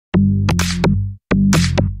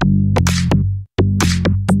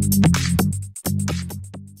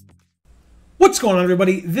What's going on,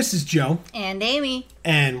 everybody? This is Joe. And Amy.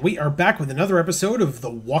 And we are back with another episode of The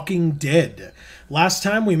Walking Dead. Last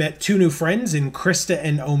time we met two new friends in Krista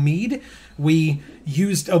and Omid. We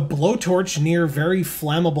used a blowtorch near very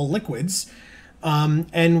flammable liquids.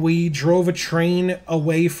 And we drove a train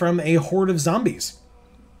away from a horde of zombies.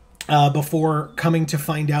 Before coming to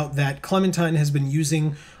find out that Clementine has been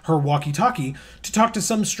using her walkie-talkie to talk to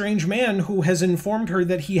some strange man who has informed her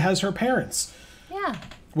that he has her parents. Yeah.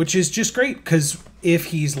 Which is just great, because if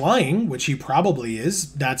he's lying, which he probably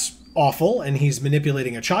is, that's awful, and he's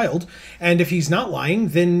manipulating a child. And if he's not lying,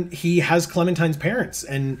 then he has Clementine's parents.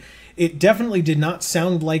 And it definitely did not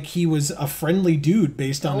sound like he was a friendly dude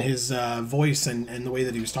based on his voice and the way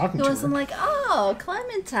that he was talking to her. It wasn't like, oh,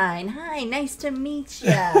 Clementine, hi, nice to meet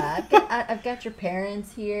you. I've got your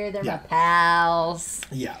parents here. They're my pals.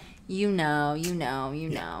 Yeah. You know.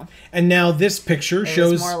 And now this picture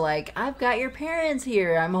shows... It's more like, I've got your parents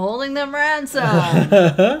here. I'm holding them ransom.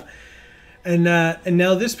 And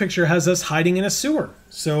now this picture has us hiding in a sewer.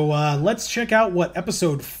 So let's check out what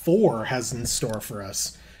episode 4 has in store for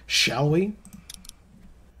us. Shall we?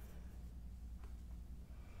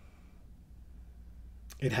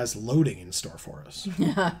 It has loading in store for us.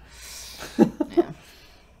 Yeah.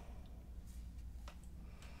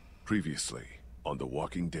 Previously on The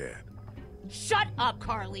Walking Dead. Shut up,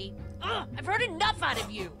 Carly. Ugh, I've heard enough out of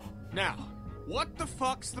you. Now, what the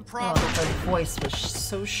fuck's the Oh, problem? her voice was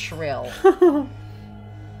so shrill. You're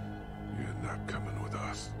not coming with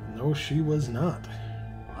us. No, she was not.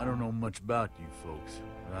 I don't know much about you folks,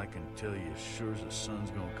 but I can tell you as sure as the sun's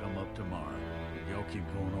gonna come up tomorrow. If y'all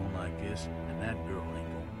keep going on like this, and that girl ain't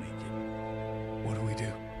gonna make it. What do we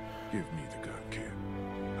do? Give me the gun, kid.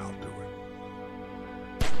 I'll do it.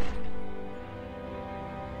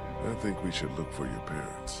 I think we should look for your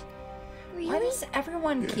parents. Really? Why does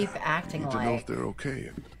everyone keep acting need to like... know if they're okay,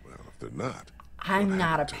 and, well, if they're not... I'm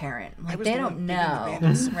not a parent. Like, they don't know,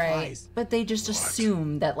 right? But they just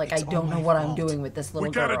assume that, like, I don't know what I'm doing with this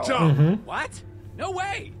little girl. We gotta jump! What? No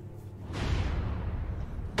way!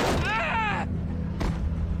 Ah!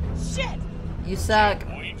 Shit! You suck.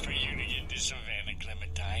 Waiting for you to get to Savannah,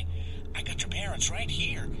 Clementine. I got your parents right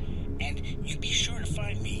here, and you be sure to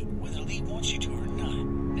find me whether Lee wants you to or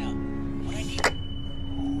not. Now, what I need...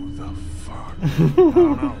 Who the fuck? I don't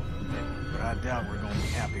know, but I doubt we're gonna be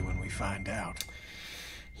happy when we find out.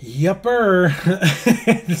 Yupper.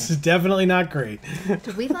 This is definitely not great.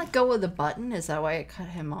 Did we let go of the button? Is that why it cut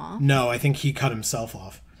him off? No, I think he cut himself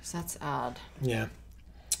off. 'Cause that's odd. Yeah.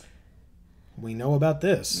 We know about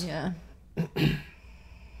this. Yeah.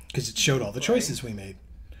 Because it showed all the choices we made.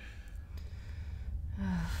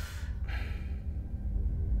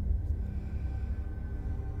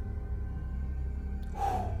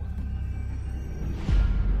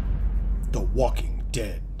 The Walking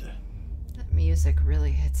Dead. That music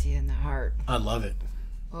really hits you in the heart. I love it.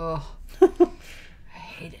 Oh. I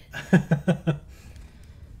hate it.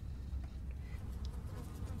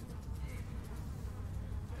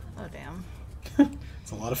 Oh, damn.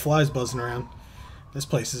 It's a lot of flies buzzing around. This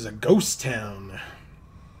place is a ghost town.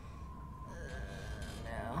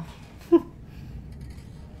 No.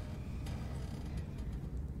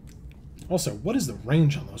 Also, what is the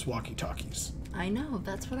range on those walkie-talkies? I know,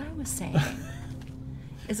 that's what I was saying.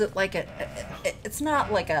 Is it like it's not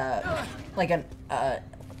like a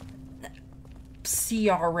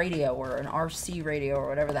CR radio or an RC radio or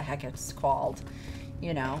whatever the heck it's called.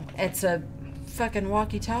 You know, it's a fucking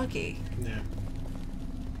walkie-talkie. Yeah.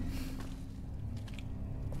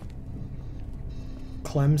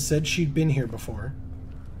 Clem said she'd been here before.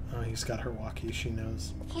 Oh, he's got her walkie, she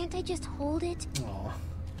knows. Can't I just hold it? Aw.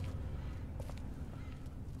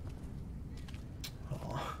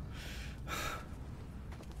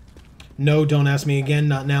 No, don't ask me again.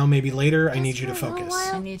 Not now, maybe later. I need you to focus.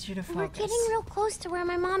 I need you to focus. We're getting real close to where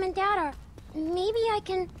my mom and dad are. Maybe I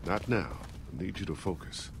can... Not now. I need you to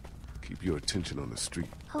focus. Keep your attention on the street.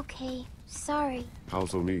 Okay, sorry.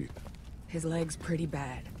 How's Omid? His leg's pretty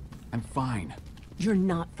bad. I'm fine. You're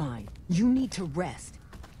not fine. You need to rest.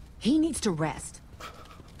 He needs to rest.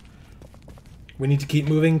 We need to keep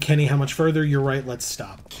moving. Kenny, how much further? You're right, let's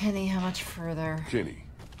stop. Kenny, how much further? Kenny,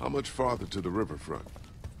 how much farther to the riverfront?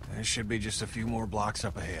 There should be just a few more blocks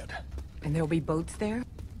up ahead. And there'll be boats there?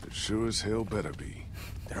 It sure as hell better be.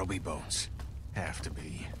 There'll be boats. Have to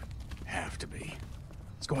be. Have to be.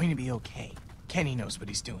 It's going to be okay. Kenny knows what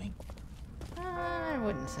he's doing. I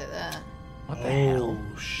wouldn't say that. What the hell?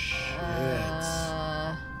 Oh, shit.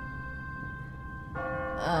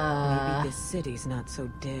 Maybe this city's not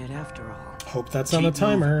so dead after all. Hope that's on a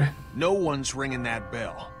timer. No one's ringing that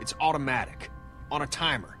bell. It's automatic. On a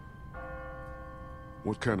timer.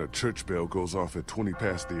 What kind of church bell goes off at 20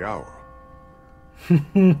 past the hour?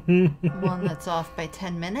 One that's off by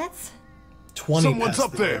 10 minutes? 20 Someone's past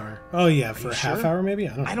up the there. hour. Oh, yeah, for a half sure? hour maybe?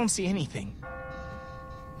 I don't know. I don't see anything.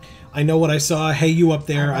 I know what I saw. Hey, you up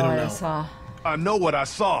there? I don't what know. I saw. I know what I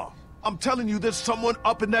saw. I'm telling you, there's someone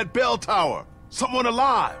up in that bell tower. Someone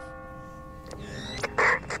alive.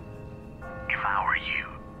 If I were you,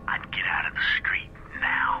 I'd get out of the street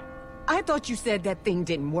now. I thought you said that thing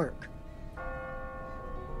didn't work.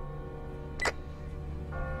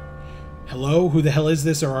 Hello? Who the hell is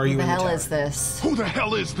this, or are you Who the in hell tower? is this? Who the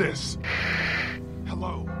hell is this?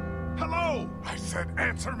 Hello? Hello? I said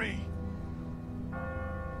answer me.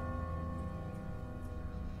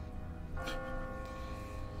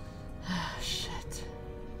 Shit.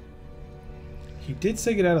 He did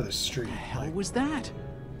say get out of the street. The hell was that?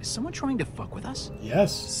 Is someone trying to fuck with us?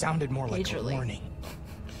 Yes. Sounded more like Majorly. a warning.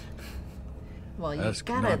 Well, you Ask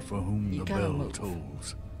gotta, not for whom you the gotta bell move.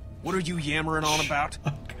 tolls. What are you yammering on about?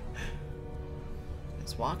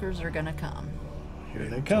 These walkers are gonna come. Here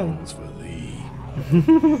they come. Tolls for thee.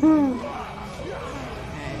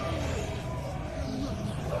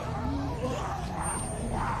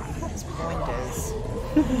 His point is,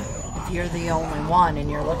 if you're the only one and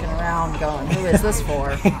you're looking around going, who is this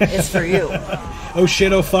for? It's for you. Oh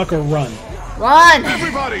shit, oh fuck, or run. Run!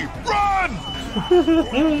 Everybody,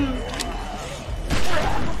 run!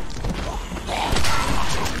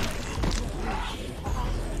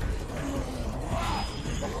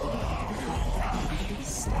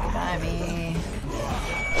 By me.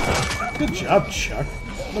 Good job, Chuck.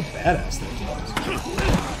 What a badass that was.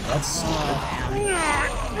 That's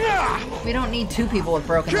We don't need two people with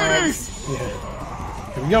broken legs.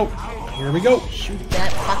 yeah. Here we go. Here we go. Shoot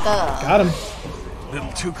that fucker. Got him.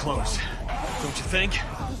 Little too close, don't you think?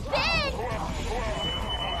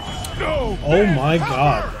 No! Oh my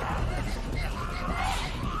god.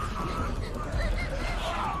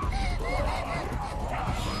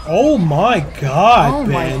 Oh my god, Oh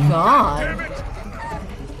my Ben. god.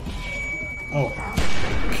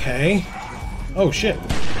 Oh. Okay. Oh shit.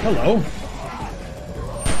 Hello.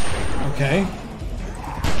 Okay.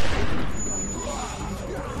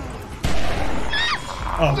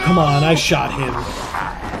 Oh, come on. I shot him.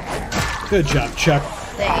 Good job, Chuck.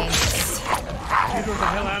 Thanks. You get the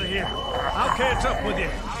hell out of here. I'll catch up with you.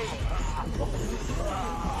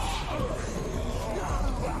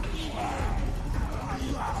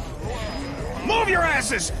 Move your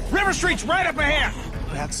asses! River Street's right up ahead!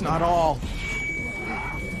 That's not all.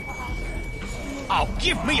 Oh,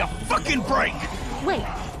 give me a fucking break! Wait,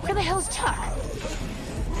 where the hell's Chuck?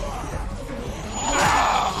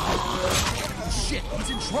 Shit, he's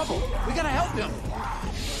in trouble. We gotta help him.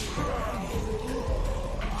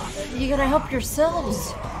 You gotta help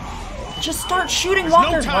yourselves. Just start shooting There's no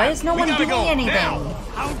walkers. Why time. is no We one gotta doing go anything? now.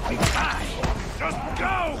 I'll be fine. Just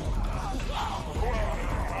go.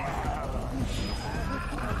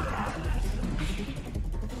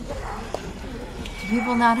 Do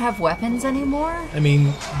people not have weapons anymore? I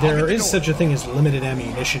mean, there is such a thing as limited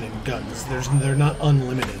ammunition in guns. They're not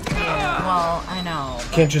unlimited. Well, I know. You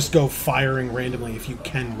can't just go firing randomly if you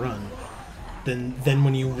can run. Then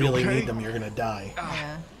when you really okay? need them, you're gonna die.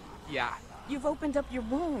 Yeah. Yeah. You've opened up your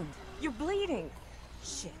wound. You're bleeding.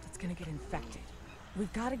 Shit, it's gonna get infected.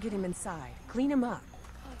 We've gotta get him inside. Clean him up.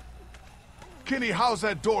 Kenny, how's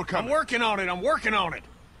that door I'm coming? working on it, I'm working on it.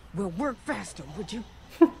 We'll work faster, would you?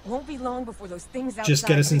 Won't be long before those things outside. Just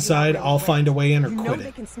get us figure out inside. where I'll we find a went. way in or You know quit they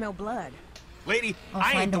it. can smell blood. Lady, I'll I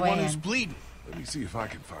ain't find the a one way who's in. bleeding. Let me see if I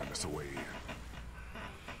can find us a way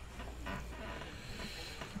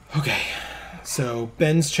in. Okay. So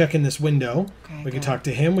Ben's checking this window. Okay, We could good. talk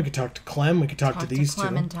to him. We could talk to Clem. We could talk to these two.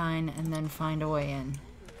 Clementine and then find a way in.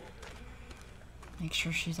 Make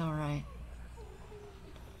sure she's all right.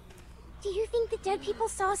 Do you think the dead people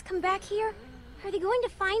saw us come back here? Are they going to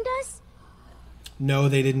find us? No,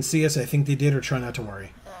 they didn't see us. I think they did, or try not to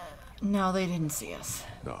worry. No, they didn't see us.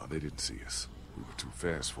 No, they didn't see us. We were too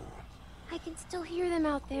fast for them. I can still hear them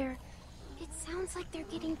out there. It sounds like they're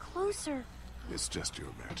getting closer. It's just your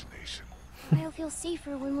imagination. I'll feel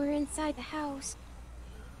safer when we're inside the house.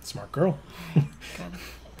 Smart girl.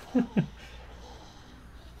 Good.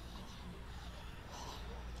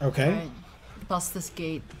 Okay. All right. Bust this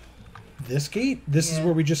gate. This gate? This is Yeah.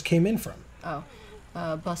 where we just came in from. Oh.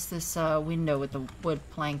 Bust this window with the wood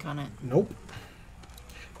plank on it. Nope.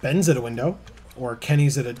 Ben's at a window. Or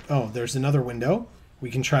Kenny's at a... Oh, there's another window. We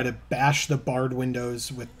can try to bash the barred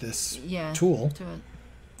windows with this Yeah. tool. Do it.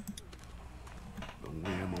 No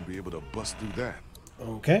way I'm gonna be able to bust through that.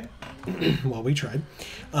 Okay. Well, we tried.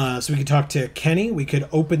 So we could talk to Kenny. We could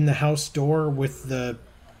open the house door with the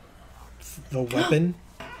The weapon?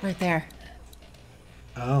 Right there.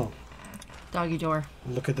 Oh. Doggy door.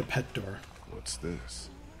 Look at the pet door. What's this?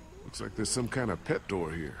 Looks like there's some kind of pet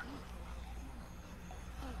door here.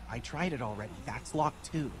 I tried it already. That's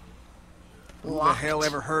locked too. Who the hell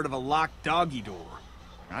ever heard of a locked doggy door?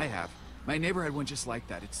 I have. My neighbor had one just like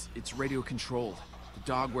that. It's radio controlled. The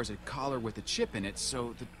dog wears a collar with a chip in it,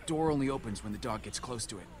 so the door only opens when the dog gets close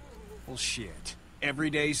to it. Well, shit. Every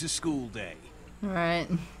day's a school day. Right.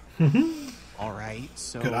 All right,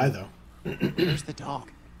 so... Good eye, though. Where's the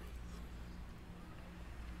dog?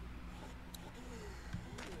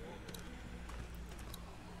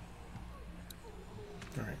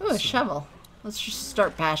 All right, Ooh, a shovel. Let's just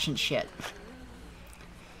start bashing shit.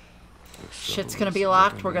 Shit's gonna be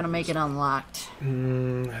locked, we're gonna make it unlocked.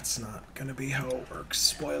 That's not gonna be how it works.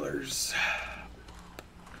 Spoilers.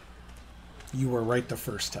 You were right the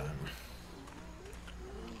first time.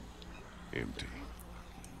 Empty.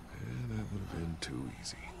 Yeah, that would have been too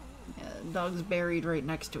easy. Yeah, the dog's buried right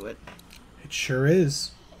next to it. It sure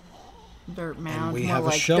is. Dirt mound. we More have a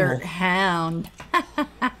like shovel. dirt hound.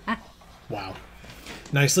 Wow.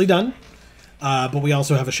 Nicely done. But we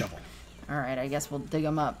also have a shovel. Alright, I guess we'll dig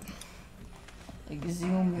them up.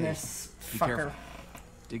 Exhume this Be fucker. careful.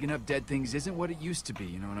 Digging up dead things isn't what it used to be,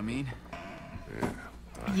 you know what I mean?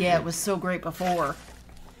 Yeah, it was so great before.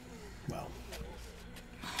 Well,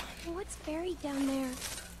 What's buried down there?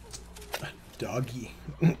 doggy.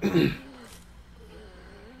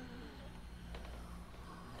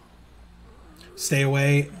 Stay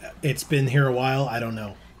away. It's been here a while. I don't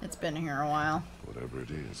know. It's been here a while. Whatever it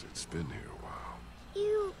is, it's been here a while.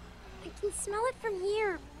 Ew, I can smell it from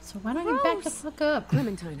here. So why don't you back the Gross. fuck up?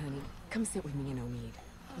 Clementine, honey, come sit with me and Omid.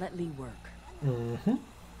 Let Lee work. Mm-hmm.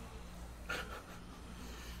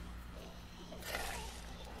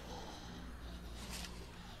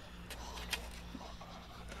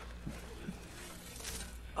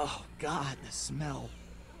 Oh, God, the smell.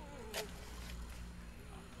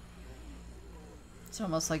 It's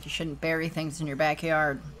almost like you shouldn't bury things in your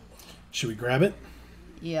backyard. Should we grab it?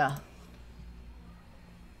 Yeah.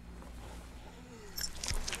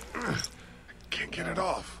 Can't get it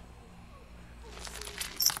off.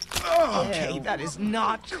 Okay, that is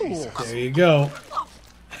not cool. There you go.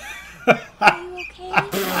 Are you okay?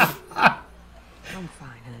 I'm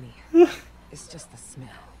fine, honey. It's just the smell.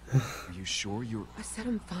 Are you sure you're... I said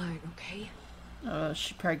I'm fine, okay? Oh, is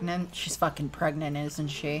she pregnant? She's fucking pregnant, isn't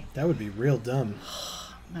she? That would be real dumb.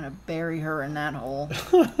 I'm gonna bury her in that hole.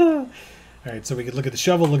 Alright, so we could look at the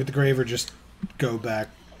shovel, look at the grave, or just go back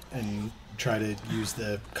and try to use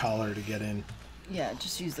the collar to get in. Yeah,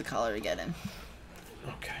 just use the collar to get in.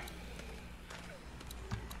 Okay.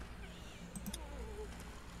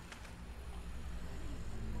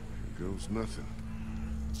 Here goes nothing.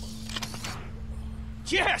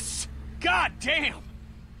 Yes! God damn!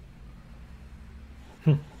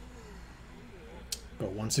 But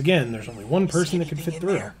once again, there's only one person that could fit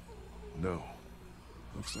through. there? No.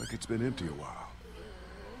 Looks like it's been empty a while.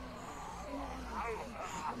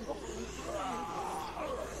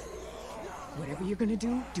 Whatever you're gonna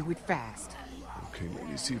do, do it fast. Okay, let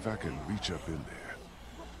me see if I can reach up in there.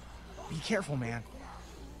 Be careful, man.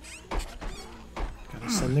 Gotta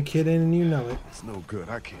send the kid in and you know it. It's no good.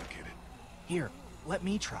 I can't get it. Here, let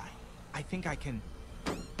me try. I think I can...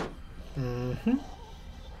 Mm-hmm.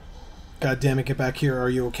 God damn it, get back here. Are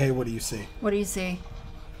you okay? What do you see? What do you see?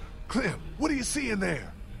 Clem, what do you see in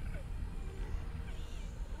there?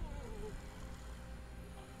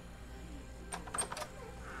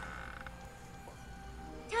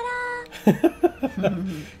 Ta-da!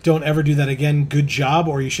 Don't ever do that again. Good job,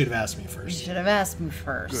 or you should have asked me You first. should have asked me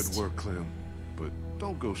first. Good work, Clem. But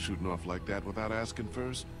don't go shooting off like that without asking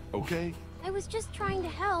first, okay? I was just trying to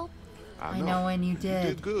help. I know, and you You did.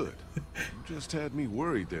 did good. You just had me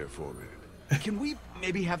worried there for a minute. Can we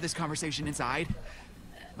maybe have this conversation inside?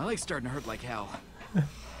 My leg's starting to hurt like hell.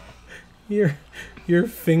 Your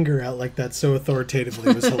finger out like that so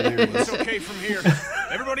authoritatively was hilarious. It's okay from here.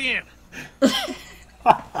 Everybody in.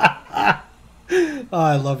 Oh,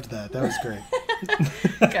 I loved that. That was great.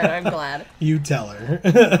 Good, I'm glad. You tell her.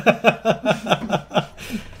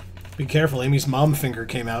 Be careful, Amy's mom finger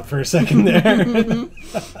came out for a second there.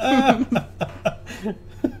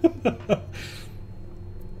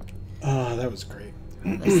 Oh, that was great.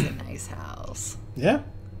 This is a nice house. Yeah?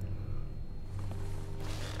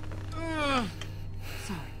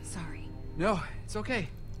 Sorry. No, it's okay.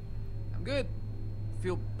 I'm good.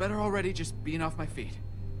 Feel better already just being off my feet.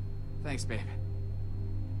 Thanks, babe.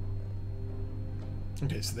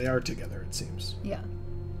 Okay, so they are together, it seems. Yeah.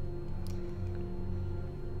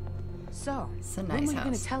 So, It's a when nice were you gonna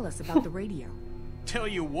house. tell us about the radio? Tell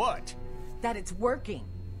you what, that it's working.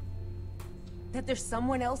 That there's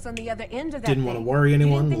someone else on the other end of that Didn't want to worry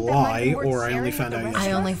anyone, lie, or I only found out yesterday.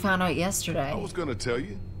 I only found out yesterday. I was gonna tell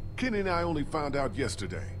you. Kenny and I only found out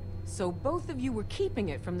yesterday. So both of you were keeping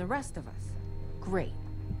it from the rest of us. Great.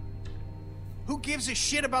 Who gives a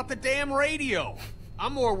shit about the damn radio?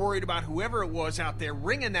 I'm more worried about whoever it was out there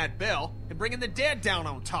ringing that bell and bringing the dead down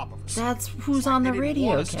on top of us. That's who's on the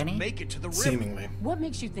radio, Kenny. Make it to the river. Seemingly. What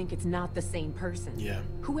makes you think it's not the same person? Yeah.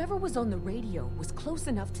 Whoever was on the radio was close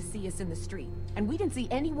enough to see us in the street, and we didn't see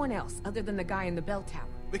anyone else other than the guy in the bell tower.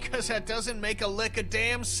 Because that doesn't make a lick of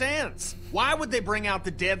damn sense. Why would they bring out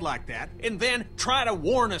the dead like that and then try to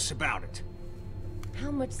warn us about it? How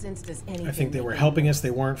much sense does anything I think they make were anymore? helping us, they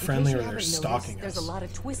weren't In friendly, case or you they're haven't stalking noticed, us. There's a lot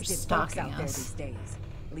of twisted They're folks stalking out there us. these days.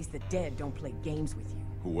 At least the dead don't play games with you.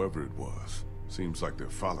 Whoever it was, seems like they're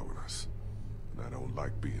following us. And I don't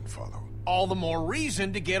like being followed. All the more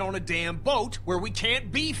reason to get on a damn boat where we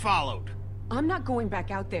can't be followed. I'm not going back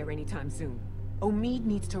out there anytime soon. Omid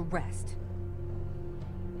needs to rest.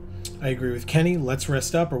 I agree with Kenny. Let's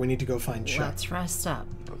rest up, or we need to go find Chuck. Let's rest up.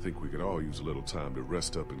 I think we could all use a little time to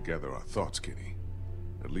rest up and gather our thoughts, Kenny.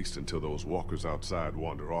 At least until those walkers outside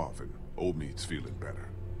wander off and Omid's feeling better.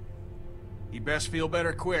 You best feel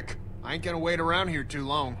better quick. I ain't gonna wait around here too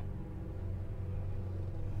long.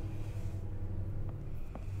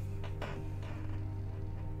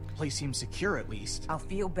 Place seems secure, at least. I'll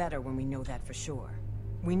feel better when we know that for sure.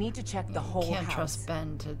 We need to check the whole Can't house. trust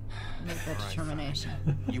Ben to make that determination.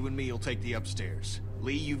 You and me will take the upstairs.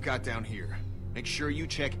 Lee, you've got down here. Make sure you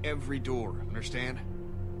check every door, understand?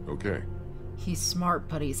 Okay. He's smart,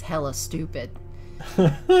 but he's hella stupid.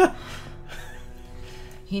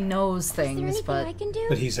 He knows Is there things, anything but I can do?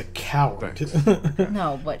 But he's a coward.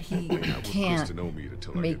 no, but he I will can't Kristen Omid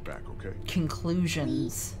until I make get back, okay?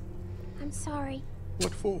 conclusions. I'm sorry.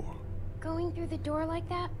 What for? Going through the door like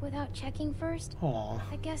that without checking first? Aw.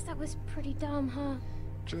 I guess that was pretty dumb, huh?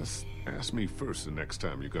 Just ask me first the next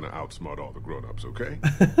time you're gonna outsmart all the grown-ups, okay?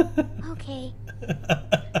 Okay.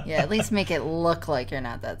 Yeah, at least make it look like you're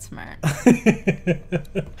not that smart.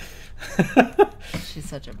 She's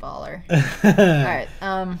such a baller.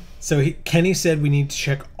 Alright, So Kenny said we need to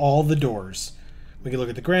check all the doors. We can look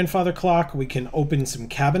at the grandfather clock. We can open some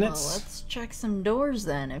cabinets. well, let's check some doors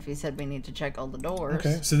then, if he said we need to check all the doors.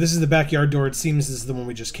 Okay, so this is the backyard door. It seems this is the one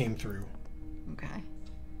we just came through. Okay.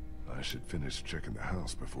 I should finish checking the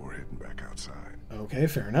house before heading back outside. Okay,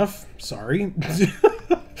 fair enough. Sorry.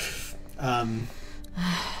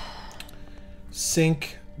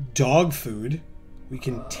 Sink dog food. We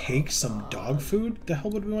can take some dog food? The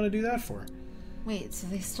hell would we want to do that for? Wait, so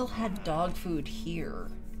they still had dog food here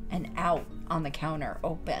and out on the counter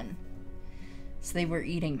open. So they were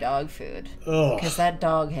eating dog food. Ugh. Because that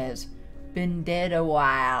dog has been dead a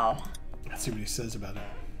while. Let's see what he says about it.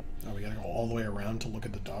 Oh, we gotta go all the way around to look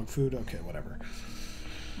at the dog food? Okay, whatever.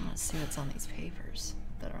 Let's see what's on these papers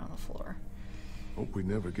that are on the floor. Hope we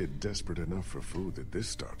never get desperate enough for food that this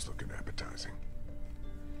starts looking appetizing.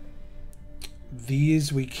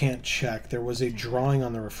 These we can't check. There was a drawing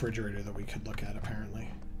on the refrigerator that we could look at, apparently.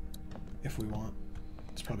 If we want.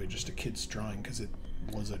 It's probably just a kid's drawing, because it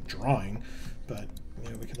was a drawing. But,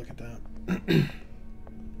 yeah, we could look at that.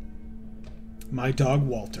 My dog,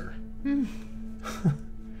 Walter.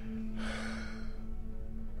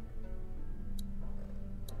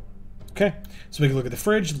 Okay, so we can look at the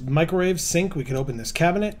fridge, microwave, sink. We can open this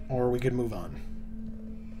cabinet, or we could move on.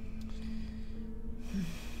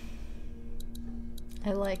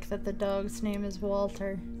 I like that the dog's name is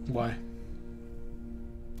Walter. Why?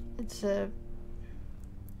 It's a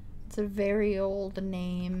very old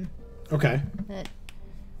name. Okay. That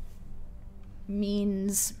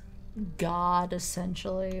means God,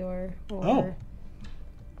 essentially, or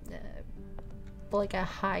like a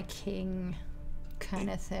high king kind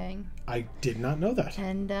of thing. I did not know that.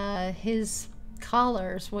 And his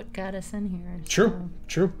collar's what got us in here. True,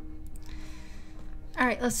 true. All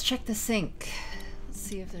right, let's check the sink. Let's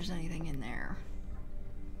see if there's anything in there.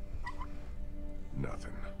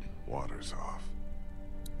 Nothing. Water's off.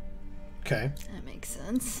 Okay. That makes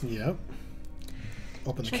sense. Yep.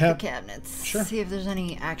 Open Check the the cabinets. Sure. See if there's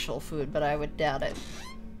any actual food, but I would doubt it.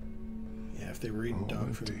 Yeah, if they were eating dog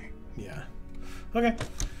empty. food. Yeah. Okay.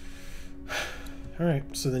 Alright,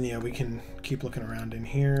 so then, yeah, we can keep looking around in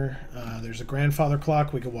here. There's a grandfather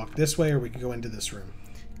clock. We could walk this way, or we could go into this room.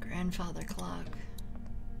 Grandfather clock.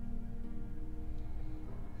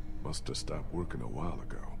 Must have stopped working a while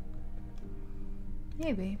ago.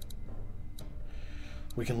 Maybe.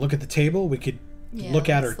 We can look at the table. We could Yeah, look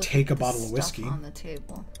at or let's look take at a the bottle of stuff whiskey. on the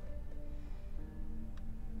table.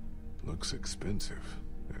 Looks expensive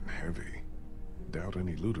and heavy. Doubt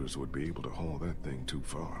any looters would be able to haul that thing too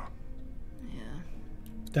far. Yeah.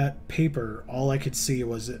 That paper, all I could see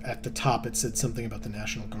was at the top it said something about the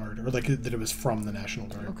National Guard, or like that it was from the National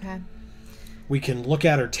Guard. Okay. We can look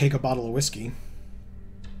at or take a bottle of whiskey.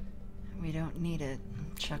 We don't need it.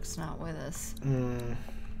 Chuck's not with us.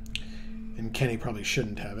 And Kenny probably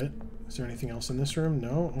shouldn't have it. Is there anything else in this room?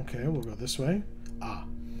 No? Okay, we'll go this way. Ah.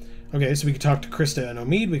 Okay, so we could talk to Krista and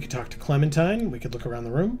Omid. We could talk to Clementine. We could look around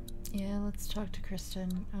the room. Yeah, let's talk to Krista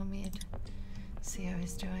and Omid. See how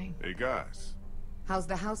he's doing. Hey, guys. How's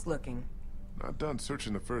the house looking? Not done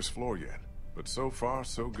searching the first floor yet, but so far,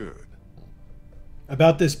 so good.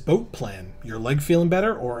 About this boat plan, your leg feeling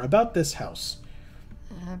better, or about this house?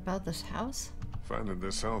 About this house? Finding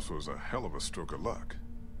this house was a hell of a stroke of luck.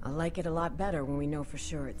 I like it a lot better when we know for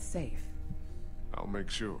sure it's safe. I'll make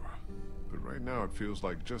sure. But right now it feels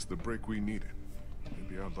like just the break we needed.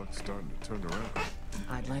 Maybe our luck's starting to turn around.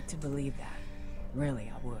 I'd like to believe that.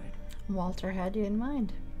 Really, I would. Walter had you in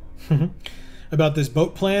mind. About this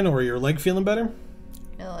boat plan, or your leg feeling better?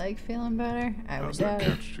 Your leg feeling better? I would How's that doubt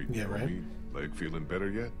it. couch treating Yeah, you, right. Omid? Leg feeling better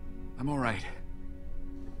yet? I'm all right.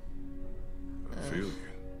 I feel you.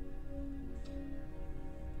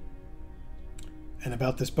 And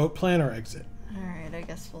about this boat plan or exit? Alright, I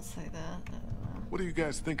guess we'll say that. What do you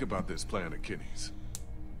guys think about this plan of Kenny's?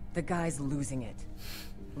 The guy's losing it.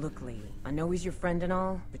 Look, Lee, I know he's your friend and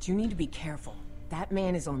all, but you need to be careful. That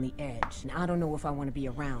man is on the edge, and I don't know if I want to be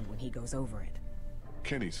around when he goes over it.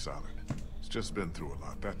 Kenny's solid. He's just been through a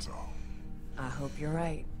lot, that's all. I hope you're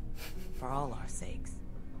right. For all our sakes.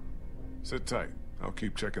 Sit tight. I'll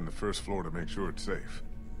keep checking the first floor to make sure it's safe.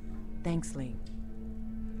 Thanks, Lee.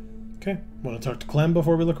 Okay. Want to talk to Clem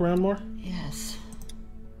before we look around more? Yes.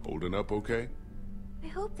 Holding up okay? I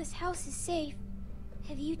hope this house is safe.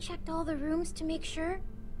 Have you checked all the rooms to make sure?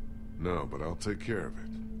 No, but I'll take care of it.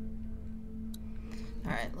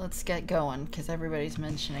 Alright, let's get going, because everybody's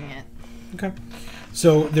mentioning it. Okay.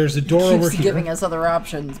 So there's a door over Keeps here. giving us other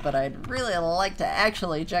options, but I'd really like to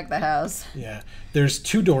actually check the house. Yeah. There's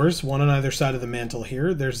two doors, one on either side of the mantle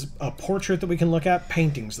here. There's a portrait that we can look at,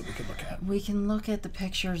 paintings that we can look at. We can look at the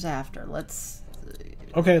pictures after. Let's...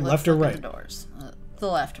 Okay, let's left or look at right? the doors. The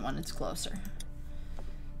left one, it's closer.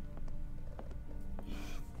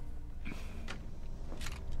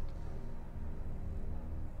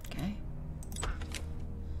 Okay.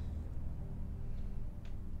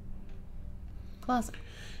 Closet.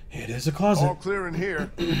 It is a closet. All clear in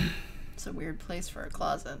here. It's a weird place for a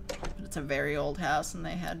closet. It's a very old house and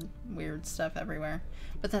they had weird stuff everywhere.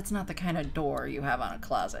 But that's not the kind of door you have on a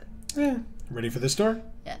closet. Yeah. Ready for this door?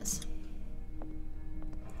 Yes.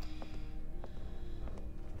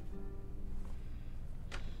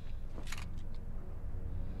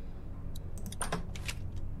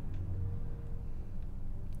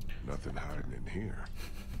 Nothing hiding in here.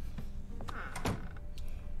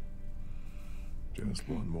 Just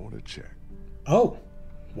one more to check. Oh.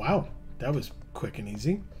 Wow. That was quick and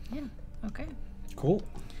easy. Yeah. Okay. Cool.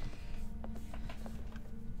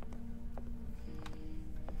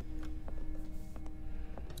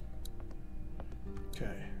 Okay.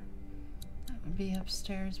 That would be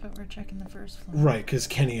upstairs, but we're checking the first floor. Right, because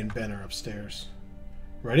Kenny and Ben are upstairs.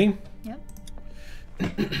 Ready? Yep.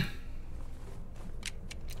 This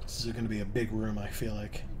is going to be a big room, I feel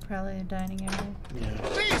like. Probably a dining area. Yeah.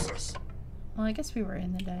 Jesus! Well, I guess we were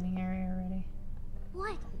in the dining area already.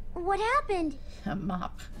 What? What happened? A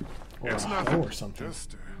mop. Or It's a nothing. hoe or something.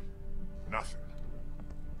 Just nothing.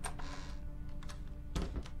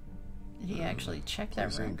 Did he actually check that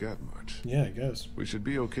This room? ain't got much. Yeah, it goes. We should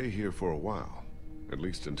be okay here for a while. At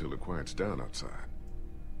least until it quiets down outside.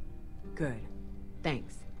 Good.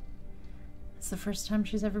 Thanks. It's the first time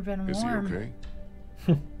she's ever been Is he warm. okay?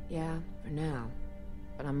 Yeah, for now.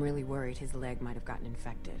 But I'm really worried his leg might have gotten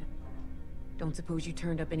infected. Don't suppose you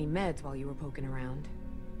turned up any meds while you were poking around?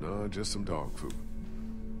 No, just some dog food.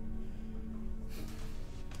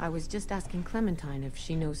 I was just asking Clementine if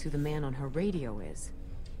she knows who the man on her radio is.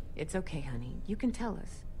 It's okay, honey. You can tell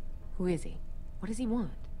us. Who is he? What does he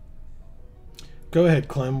want? Go ahead,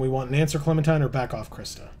 Clem. We want an answer, Clementine, or back off,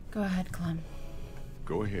 Krista. Go ahead, Clem.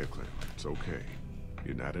 Go ahead, Clem. It's okay.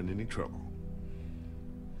 You're not in any trouble.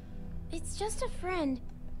 It's just a friend.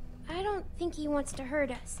 I don't think he wants to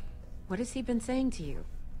hurt us. What has he been saying to you?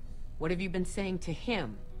 What have you been saying to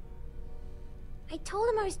him? I told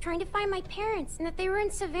him I was trying to find my parents and that they were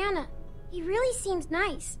in Savannah. He really seems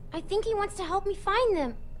nice. I think he wants to help me find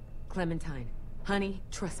them. Clementine, honey,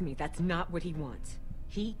 trust me, that's not what he wants.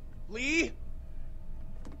 Lee?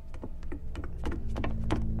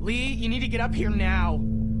 Lee, you need to get up here now.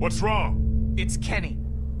 What's wrong? It's Kenny.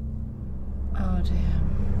 Oh, damn.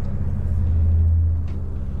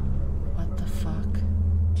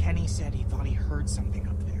 Kenny said he thought he heard something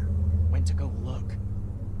up there. Went to go look.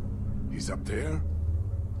 He's up there?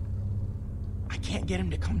 I can't get him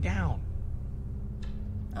to come down.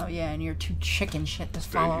 Oh yeah, and you're too chicken shit to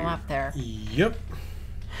Stay follow here. up there. Yep.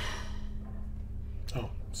 Oh,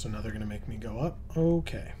 so now they're gonna make me go up?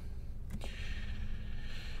 Okay.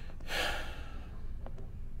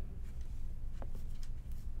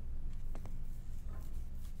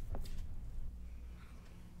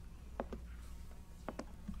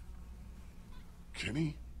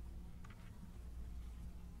 Kenny?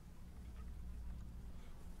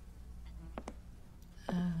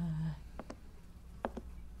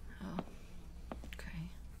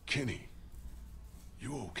 Okay. Kenny?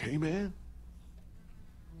 You okay, man?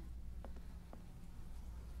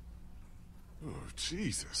 Oh,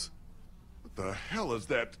 Jesus. What the hell is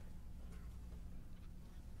that?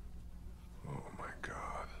 Oh, my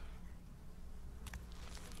God.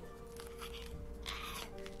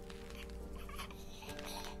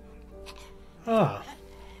 Ah.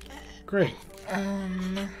 Great.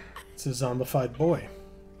 It's a zombified boy.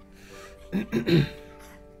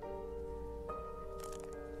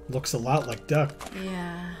 Looks a lot like Duck.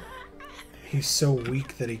 Yeah. He's so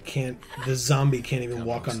weak that he can't... The zombie can't even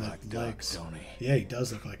walk on the like Duck, legs. don't he? Yeah, he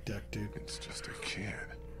does look like Duck, dude. It's just a kid.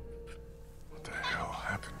 What the hell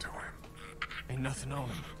happened to him? Ain't nothing on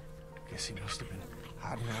him. Guess he must have been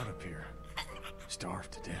hiding out up here.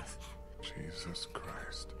 Starved to death. Jesus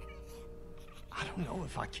Christ. I don't know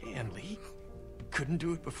if I can, Lee. Couldn't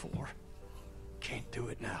do it before. Can't do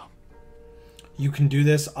it now. You can do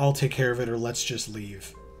this, I'll take care of it, or let's just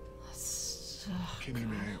leave. Kenny,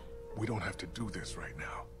 man, we don't have to do this right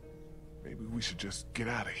now. Maybe we should just get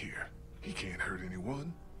out of here. He can't hurt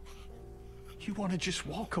anyone. You want to just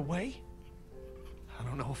walk away? I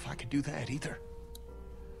don't know if I could do that either.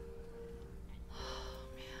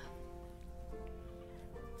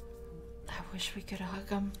 I wish we could hug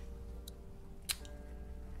him.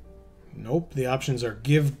 Nope, the options are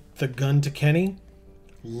give the gun to Kenny,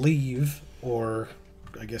 leave, or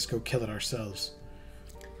I guess go kill it ourselves.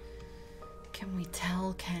 Can we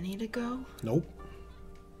tell Kenny to go? Nope.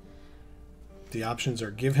 The options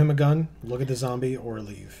are give him a gun, look at the zombie, or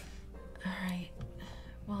leave. Alright.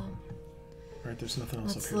 Well, Alright, there's nothing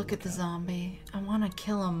else up let's here. look at the zombie. I want to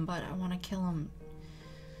kill him, but I want to kill him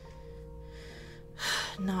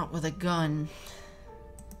not with a gun.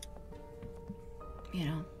 You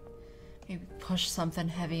know, maybe push something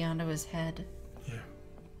heavy onto his head. Yeah.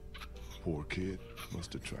 Poor kid.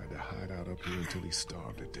 Must have tried to hide out up here until he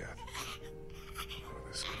starved to death. Oh,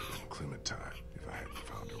 this could have been Clementine if I hadn't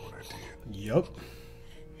found her when I did. Yup.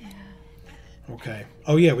 Yeah. Okay.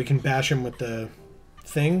 Oh yeah, we can bash him with the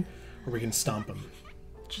thing, or we can stomp him.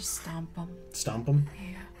 Just stomp him. Stomp him?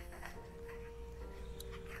 Yeah.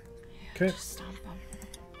 Okay. Just stomp him.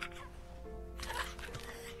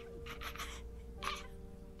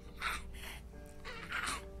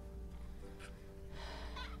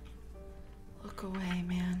 Look away,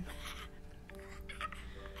 man.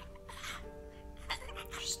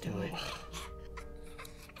 Just do it.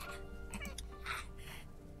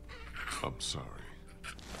 I'm sorry.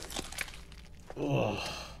 Ugh.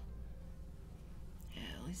 Yeah,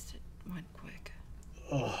 at least it went quick.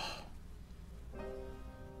 Ugh.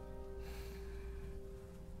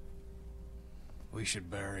 We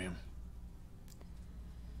should bury him.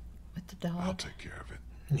 With the dog. I'll take care of it.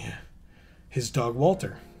 Yeah. His dog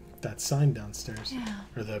Walter. That sign downstairs. Yeah.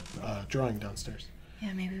 Or the drawing downstairs.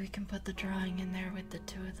 Yeah, maybe we can put the drawing in there with the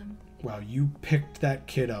two of them. Wow, you picked that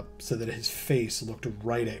kid up so that his face looked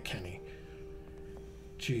right at Kenny.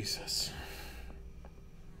 Jesus.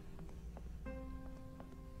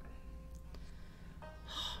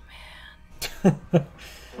 Oh, man.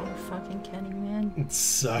 Poor fucking Kenny, man. It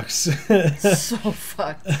sucks. So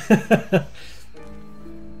fucked.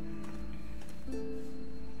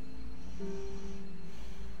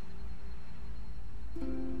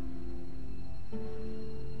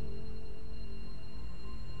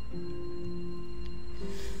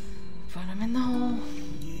 Put him in the hole.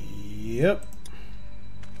 Yep.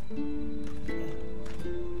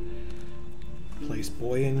 Place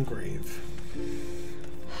boy in grave.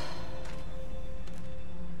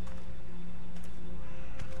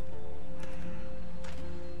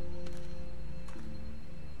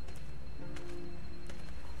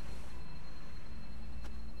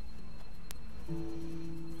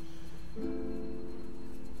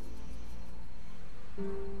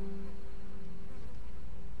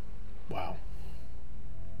 Wow.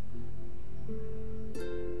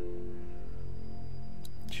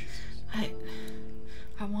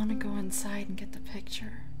 I want to go inside and get the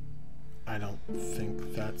picture. I don't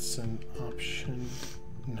think that's an option.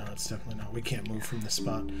 No, it's definitely not. We can't move from this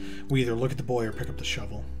spot. We either look at the boy or pick up the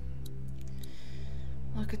shovel.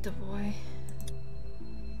 Look at the boy.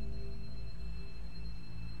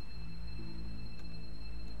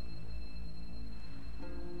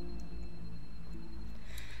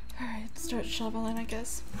 Alright, start shoveling, I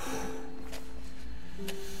guess.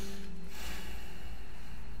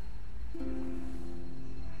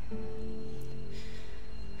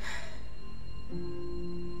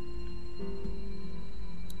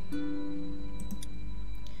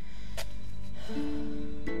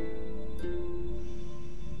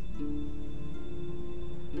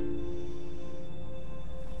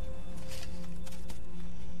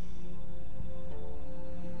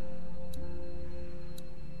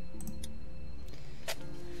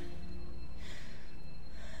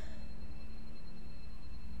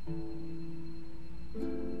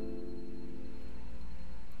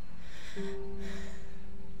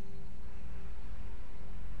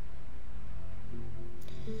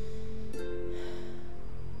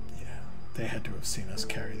 They had to have seen us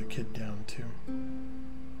carry the kid down, too.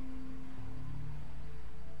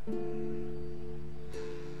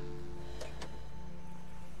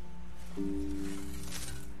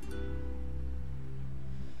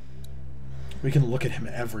 We can look at him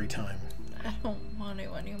every time. I don't want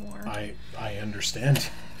to anymore. I understand.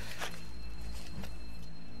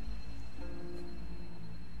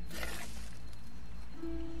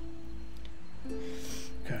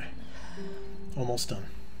 Okay. Almost done.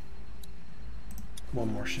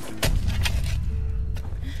 One more should do it.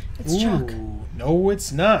 It's Chuck. No,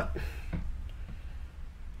 it's not.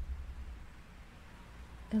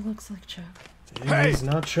 It looks like Chuck. It is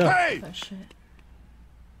not Chuck. Hey! Oh, shit.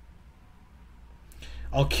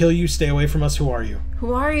 I'll kill you. Stay away from us. Who are you?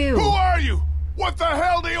 Who are you? Who are you? What the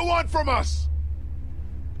hell do you want from us?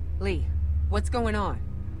 Lee, what's going on?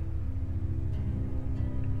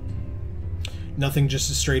 Nothing, just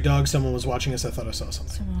a stray dog. Someone was watching us. I thought I saw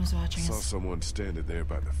something. Someone was watching Saw us. someone standing there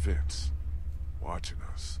by the fence, watching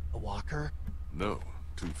us. A walker? No,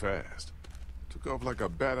 too fast. Took off like a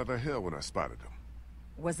bat out of hell when I spotted him.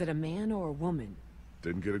 Was it a man or a woman?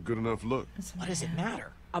 Didn't get a good enough look. What does it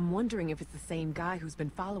matter? I'm wondering if it's the same guy who's been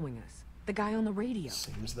following us. The guy on the radio.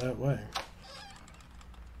 Seems that way.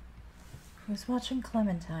 Who's watching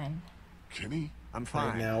Clementine? Kenny? I'm fine.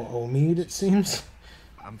 Right now, Omid, it seems.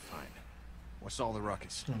 I'm fine. What's all the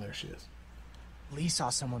ruckus? Oh, there she is. Lee saw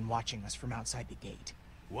someone watching us from outside the gate.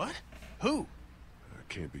 What? Who? I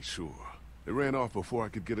can't be sure. They ran off before I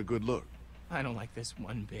could get a good look. I don't like this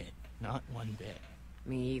one bit. Not one bit.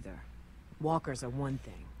 Me either. Walkers are one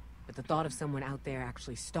thing, but the thought of someone out there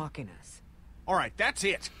actually stalking us. All right, that's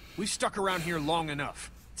it. We've stuck around here long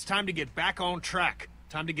enough. It's time to get back on track.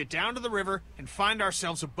 Time to get down to the river and find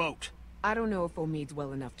ourselves a boat. I don't know if Omid's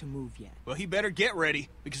well enough to move yet. Well, he better get ready,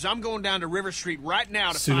 because I'm going down to River Street right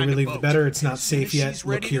now to Sooner find we a leave, boat. the better. It's not As soon safe as yet. she's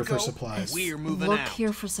Look ready here to for go, supplies. We're moving Look out.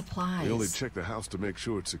 here for supplies. We only checked the house to make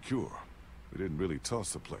sure it's secure. We didn't really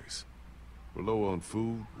toss the place. We're low on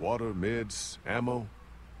food, water, meds, ammo.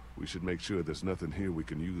 We should make sure there's nothing here we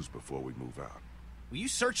can use before we move out. Well, you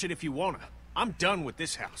search it if you wanna. I'm done with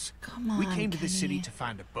this house. Come We on, came to this city Kenny. to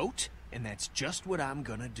find a boat, and that's just what I'm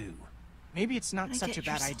gonna do. Maybe it's not Gonna such a get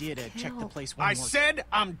bad yourself idea to check the killed. place one I more said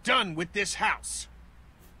I'm done with this house.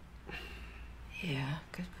 Yeah,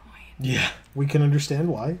 good point. Yeah, we can understand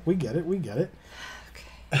why. We get it. We get it.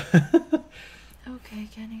 Okay,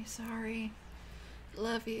 Kenny, sorry.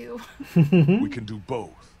 Love you. We can do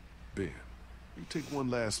both. Ben, you take one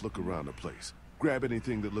last look around the place. Grab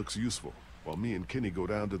anything that looks useful, while me and Kenny go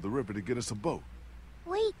down to the river to get us a boat.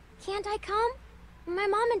 Wait, can't I come? My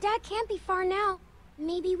mom and dad can't be far now.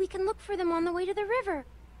 Maybe we can look for them on the way to the river.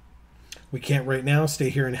 We can't right now. Stay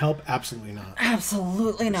here and help? Absolutely not.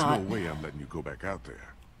 Absolutely There's not. no way I'm letting you go back out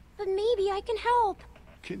there. But maybe I can help.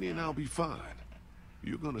 Kenny and I'll be fine.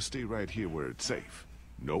 You're gonna stay right here where it's safe.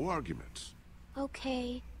 No arguments.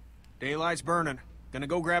 Okay. Daylight's burning. Gonna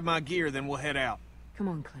go grab my gear, then we'll head out. Come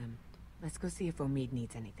on, Clem. Let's go see if Omid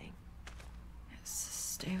needs anything.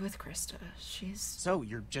 Stay with Krista. She's So,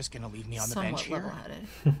 you're just gonna leave me on the somewhat bench here? level-headed.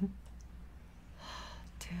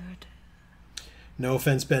 Dude. No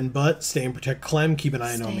offense, Ben, but stay and protect Clem. Keep an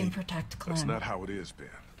eye on Stay and Omid. protect Clem. That's not how it is, Ben.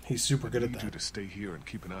 He's super good I at need you that. to stay here and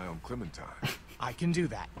keep an eye on Clementine. I can do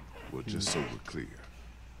that. Well, just so we're clear,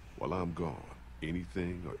 while I'm gone,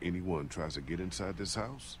 anything or anyone tries to get inside this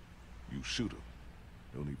house, you shoot them.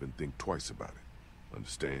 Don't even think twice about it.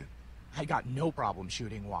 Understand? I got no problem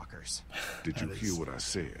shooting walkers. Did you That hear is what I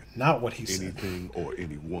said? Not what he said. Anything or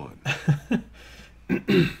anyone.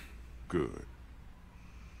 Good.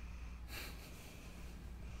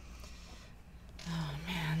 Oh,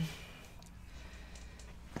 man.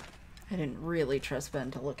 I didn't really trust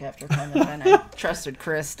Ben to look after Clem, and I trusted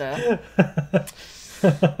Krista.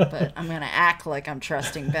 But I'm gonna act like I'm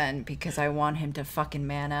trusting Ben because I want him to fucking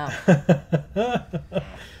man up.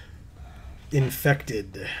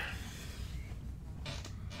 Infected.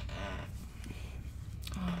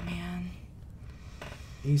 Oh, man.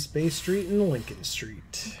 East Bay Street and Lincoln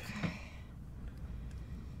Street. Okay.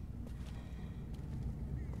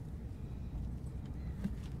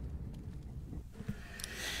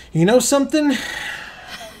 You know something?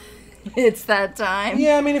 It's that time.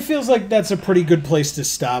 Yeah, I mean, it feels like that's a pretty good place to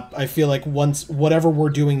stop. I feel like once whatever we're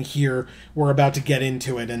doing here, we're about to get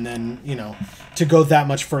into it, and then, you know, to go that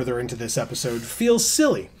much further into this episode feels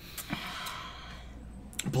silly.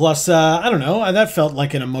 Plus, I don't know, that felt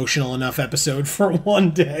like an emotional enough episode for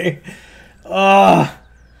one day. God,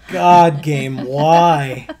 game,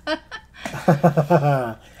 why?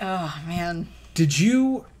 Oh, man. Did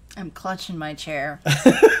you... I'm clutching my chair.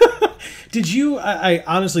 Did you... I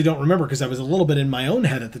honestly don't remember because I was a little bit in my own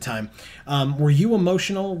head at the time. Were you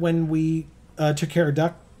emotional when we took care of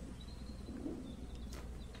Duck?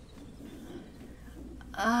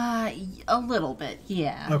 A little bit,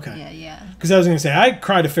 yeah. Okay. Yeah. Because I was going to say, I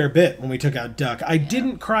cried a fair bit when we took out Duck. I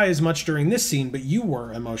didn't cry as much during this scene, but you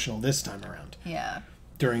were emotional this time around. Yeah.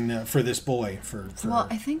 For this boy, for well,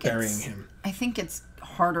 I think burying him. I think it's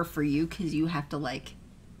harder for you because you have to, like,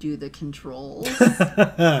 do the controls.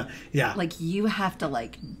 Yeah. Like, you have to,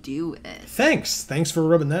 like, do it. Thanks for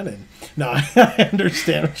rubbing that in. No, I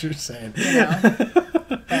understand what you're saying. You know?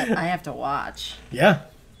 But I have to watch. Yeah.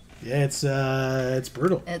 Yeah, it's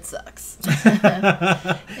brutal. It sucks.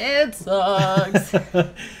 It sucks.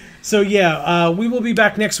 So yeah, we will be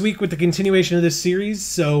back next week with the continuation of this series.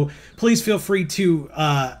 So please feel free to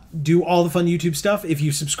do all the fun YouTube stuff. If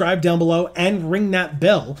you subscribe down below and ring that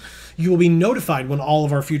bell, you will be notified when all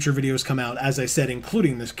of our future videos come out, as I said,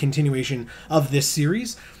 including this continuation of this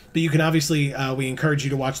series. But you can obviously, we encourage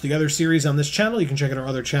you to watch the other series on this channel. You can check out our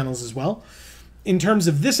other channels as well. In terms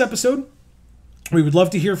of this episode, we would love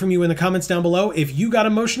to hear from you in the comments down below. If you got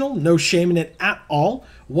emotional, no shame in it at all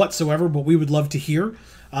whatsoever, but we would love to hear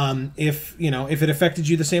if it affected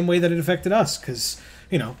you the same way that it affected us, because,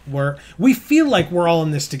 you know, we feel like we're all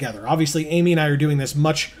in this together. Obviously, Amy and I are doing this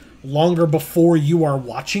much longer before you are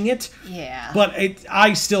watching it. Yeah. But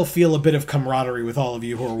I still feel a bit of camaraderie with all of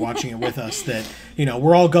you who are watching it with us, that, you know,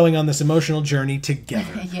 we're all going on this emotional journey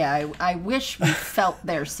together. Yeah, I wish we felt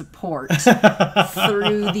their support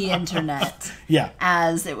through the internet. Yeah.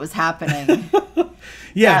 As it was happening.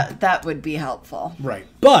 Yeah. That would be helpful. Right.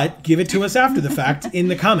 But give it to us after the fact in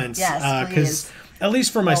the comments. Yes, please. Because at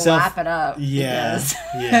least for myself... We'll wrap it up. Yeah.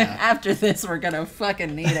 Yeah. After this, we're going to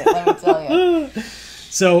fucking need it, let me tell you.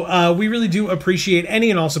 So we really do appreciate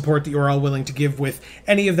any and all support that you're all willing to give with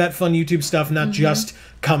any of that fun YouTube stuff, not just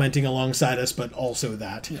commenting alongside us, but also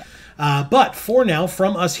that. Yeah. But for now,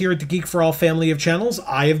 from us here at the Geek for All family of channels,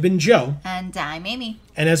 I have been Joe. And I'm Amy.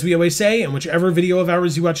 And as we always say, in whichever video of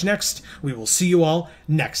ours you watch next, we will see you all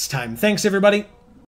next time. Thanks, everybody.